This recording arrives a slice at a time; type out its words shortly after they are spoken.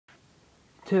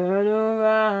Turn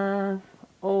around,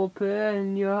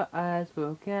 open your eyes,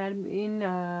 look at me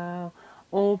now.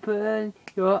 Open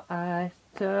your eyes,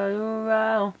 turn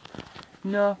around.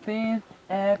 Nothing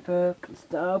ever can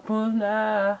stop us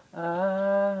now.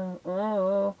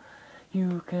 Oh,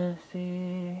 you can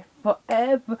see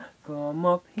forever from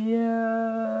up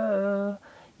here.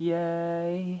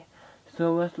 Yay.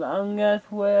 So as long as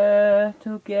we're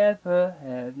together,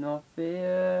 have no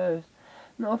fears,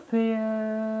 no fears.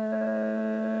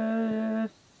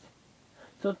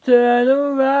 So turn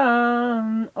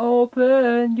around,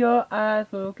 open your eyes,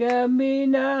 look at me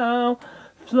now.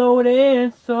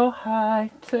 Floating so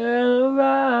high, turn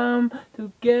around.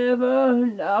 Together,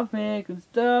 nothing can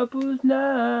stop us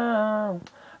now.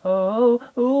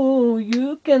 Oh,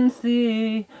 you can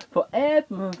see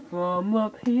forever from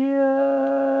up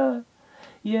here.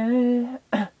 Yeah.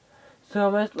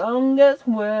 So as long as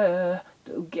we're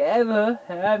together,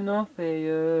 have no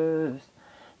fears,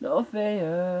 no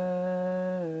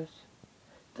fears.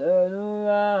 Turn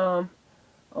around,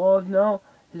 oh no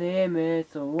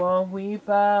limits on what we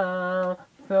found.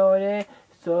 Floating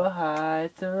so high,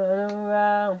 turn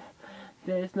around.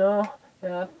 There's no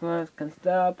nothing can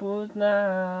stop us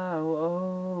now.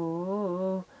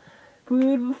 Oh,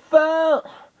 beautiful,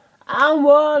 I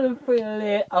wanna feel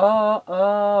it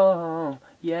all,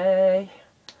 yeah.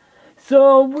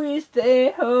 So we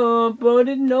stay home, but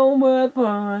it's nowhere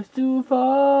for us to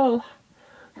fall,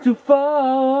 to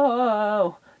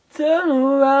fall. Turn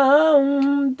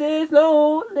around, there's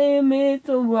no limit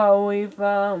to what we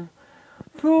found.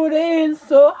 Floating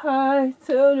so high,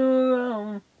 turn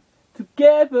around.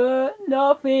 Together,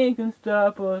 nothing can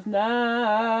stop us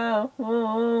now.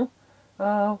 Oh,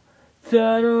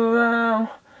 turn around,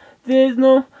 there's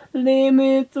no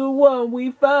limit to what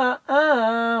we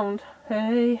found.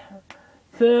 Hey,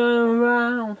 turn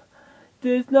around,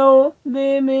 there's no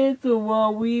limit to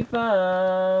what we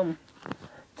found.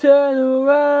 Turn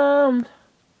around.